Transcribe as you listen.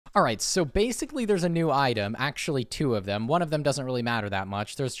All right, so basically there's a new item, actually two of them. One of them doesn't really matter that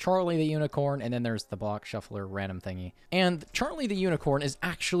much. There's Charlie the Unicorn, and then there's the block shuffler random thingy. And Charlie the Unicorn is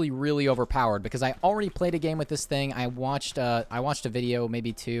actually really overpowered because I already played a game with this thing. I watched a video,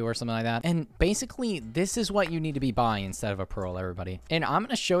 maybe 2 or something like that. And basically, this is what you need to be buying instead of a pearl, everybody. And I'm going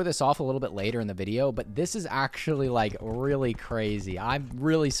to show this off a little bit later in the video, but this is actually like really crazy. I'm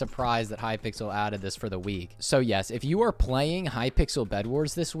really surprised that Hypixel added this for the week. So yes, if you are playing Hypixel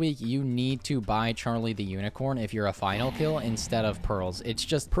Bedwars this week, you need to buy Charlie the Unicorn if you're a final kill instead of pearls. It's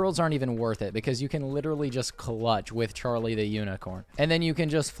just, pearls aren't even worth it because you can literally just clutch with Charlie the Unicorn. And then you can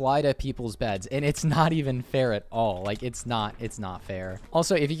just fly to people's beds. And it's not even fair at all. Like, it's not fair.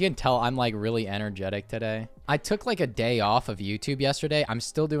 Also, if you can tell, I'm like really energetic today. I took like a day off of YouTube yesterday. I'm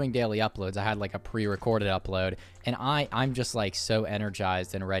still doing daily uploads. I had like a pre-recorded upload. And I'm just like so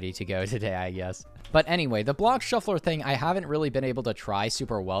energized and ready to go today, I guess. But anyway, the block shuffler thing, I haven't really been able to try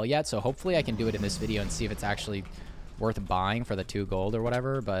super well yet. So hopefully I can do it in this video and see if it's actually worth buying for the 2 gold or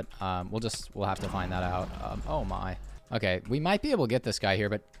whatever. But we'll have to find that out. Oh my. Okay, we might be able to get this guy here,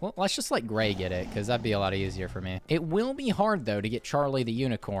 but well, let's just let Gray get it, because that'd be a lot easier for me. It will be hard, though, to get Charlie the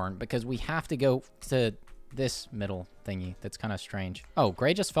Unicorn, because we have to go to this middle thingy. That's kind of strange. Oh,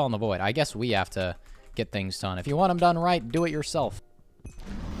 Gray just fell in the void. I guess we have to get things done. If you want them done right, do it yourself.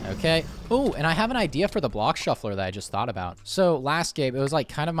 Okay. Oh, and I have an idea for the block shuffler that I just thought about. So last game, it was like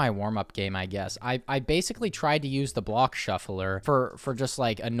kind of my warm-up game, I guess. I basically tried to use the block shuffler for just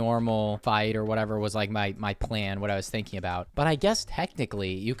like a normal fight or whatever was like my plan, what I was thinking about. But I guess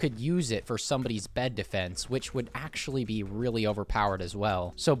technically you could use it for somebody's bed defense, which would actually be really overpowered as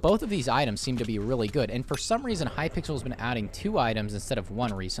well. So both of these items seem to be really good. And for some reason, Hypixel's been adding 2 items instead of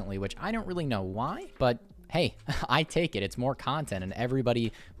 1 recently, which I don't really know why, but hey, I take it. It's more content, and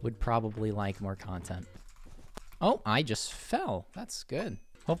everybody would probably like more content. Oh, I just fell. That's good.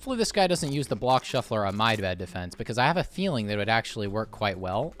 Hopefully this guy doesn't use the block shuffler on my bed defense, because I have a feeling that it would actually work quite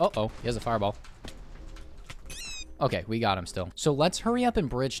well. Uh-oh, he has a fireball. Okay, we got him still. So let's hurry up and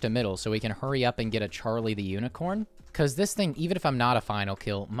bridge to middle so we can hurry up and get a Charlie the Unicorn. Because this thing, even if I'm not a final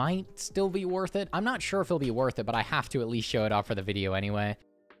kill, might still be worth it. I'm not sure if it'll be worth it, but I have to at least show it off for the video anyway.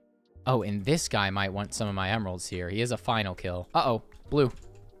 Oh, and this guy might want some of my emeralds here. He is a final kill. Uh-oh. Blue.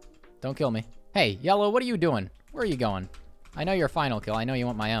 Don't kill me. Hey, yellow, what are you doing? Where are you going? I know you're a final kill. I know you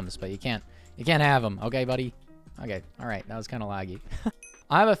want my M's, but you can't have them. Okay, buddy? Okay. All right. That was kind of laggy.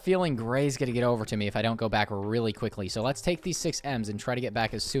 I have a feeling Gray's going to get over to me if I don't go back really quickly. So let's take these 6 M's and try to get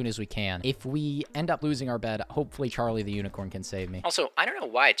back as soon as we can. If we end up losing our bed, hopefully Charlie the Unicorn can save me. Also, I don't know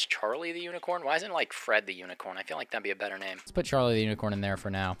why it's Charlie the Unicorn. Why isn't it like Fred the Unicorn? I feel like that'd be a better name. Let's put Charlie the Unicorn in there for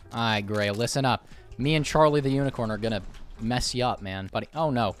now. All right, Gray, listen up. Me and Charlie the Unicorn are going to mess you up, man. Buddy, oh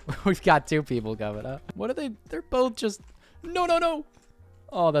no. We've got 2 people coming up. What are they? They're both just... No, no, no.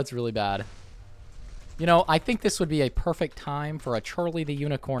 Oh, that's really bad. You know, I think this would be a perfect time for a Charlie the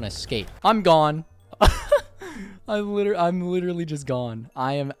Unicorn escape. I'm gone. I'm literally just gone.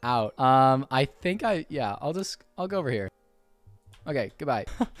 I am out. I think yeah, I'll go over here. Okay, goodbye.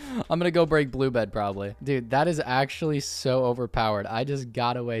 I'm gonna go break blue bed probably. Dude, that is actually so overpowered. I just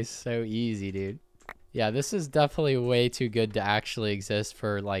got away so easy, dude. Yeah, this is definitely way too good to actually exist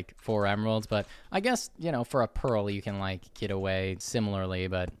for like 4 emeralds, but I guess, you know, for a pearl you can like get away similarly,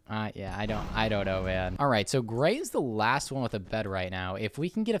 but yeah, I don't know, man. All right, so Gray is the last one with a bed right now. If we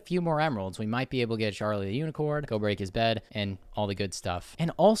can get a few more emeralds, we might be able to get Charlie the Unicorn, go break his bed, and all the good stuff.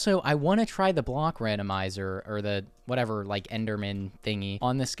 And also, I want to try the block randomizer or the whatever like Enderman thingy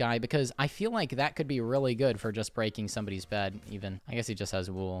on this guy because I feel like that could be really good for just breaking somebody's bed even. I guess he just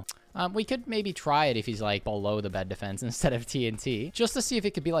has wool. We could maybe try it if he's like below the bed defense instead of TNT, just to see if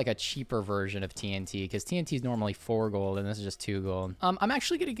it could be like a cheaper version of TNT, because TNT is normally 4 gold and this is just 2 gold. I'm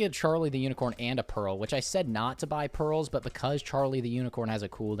actually gonna get Charlie the Unicorn and a pearl, which I said not to buy pearls, but because Charlie the Unicorn has a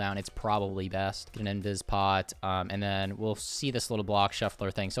cooldown, it's probably best. Get an invis pot, and then we'll see this little block shuffler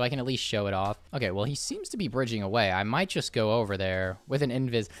thing, so I can at least show it off. Okay, well, he seems to be bridging away. I might just go over there with an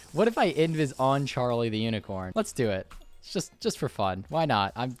invis. What if I invis on Charlie the Unicorn? Let's do it. Just for fun. Why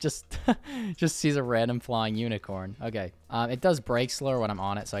not? I'm just sees a random flying unicorn. Okay. It does break slower when I'm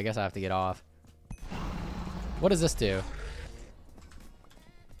on it, so I guess I have to get off. What does this do?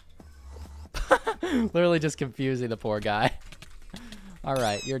 Literally just confusing the poor guy. All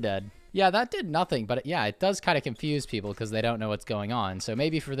right, you're dead. Yeah, that did nothing, but yeah, it does kind of confuse people because they don't know what's going on. So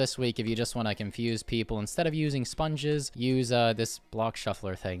maybe for this week, if you just want to confuse people, instead of using sponges, use this block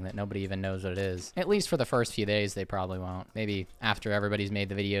shuffler thing that nobody even knows what it is. At least for the first few days, they probably won't. Maybe after everybody's made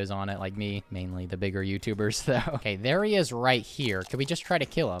the videos on it, like me, mainly the bigger YouTubers, though. Okay, there he is right here. Could we just try to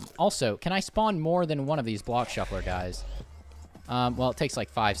kill him? Also, can I spawn more than one of these block shuffler guys? Well, it takes like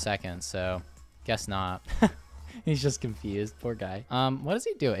 5 seconds, so guess not. He's just confused. Poor guy. What does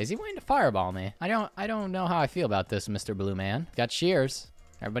he do? Is he wanting to fireball me? I don't know how I feel about this, Mr. Blue Man. Got shears.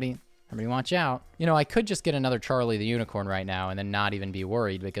 Everybody watch out. You know, I could just get another Charlie the Unicorn right now and then not even be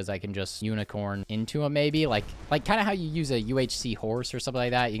worried because I can just unicorn into him maybe. Like kind of how you use a UHC horse or something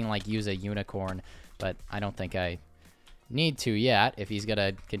like that. You can like use a unicorn, but I don't think I need to yet if he's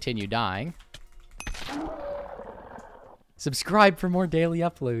gonna continue dying. Subscribe for more daily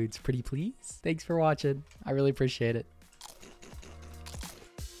uploads, pretty please. Thanks for watching. I really appreciate it.